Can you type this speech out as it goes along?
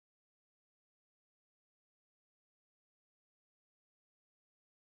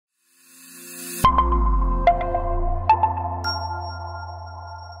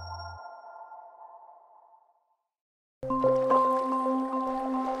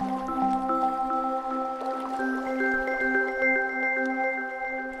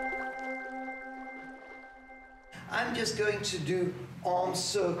just going to do arm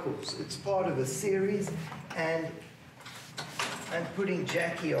circles. It's part of a series, and I'm putting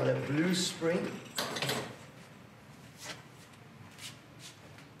Jackie on a blue spring.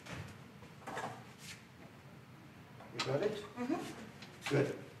 You got it? Mm-hmm.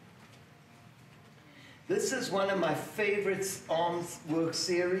 Good. This is one of my favorite arms work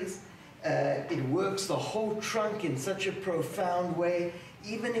series. It works the whole trunk in such a profound way.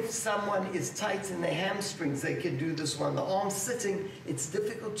 Even if someone is tight in their hamstrings, they can do this one. The arm sitting, it's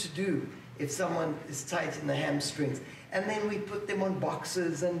difficult to do if someone is tight in the hamstrings. And then we put them on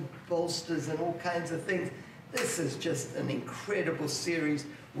boxes and bolsters and all kinds of things. This is just an incredible series.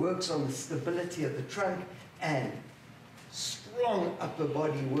 Works on the stability of the trunk and strong upper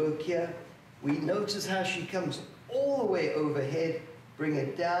body work here. We notice how she comes all the way overhead. Bring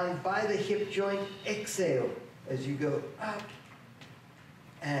it down by the hip joint. Exhale as you go up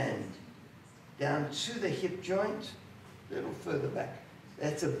and down to the hip joint. A little further back.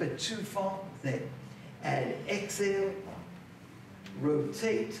 That's a bit too far there. And exhale,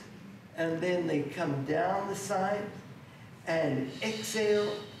 rotate, and then they come down the side. And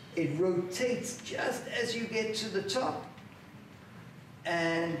exhale, it rotates just as you get to the top.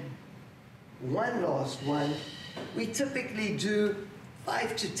 And one last one. We typically do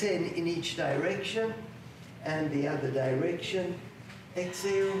 5 to 10 in each direction and the other direction.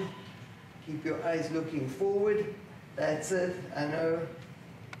 Exhale, keep your eyes looking forward. That's it. I know,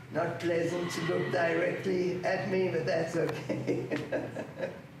 not pleasant to look directly at me, but that's okay.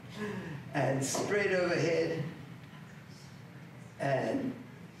 And spread overhead. And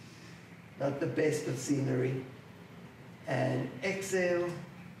not the best of scenery. And exhale.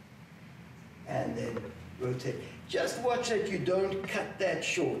 And then rotate. Just watch that you don't cut that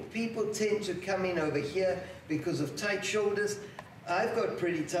short. People tend to come in over here because of tight shoulders. I've got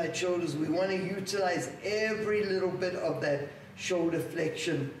pretty tight shoulders. We want to utilize every little bit of that shoulder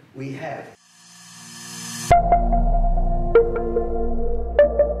flexion we have.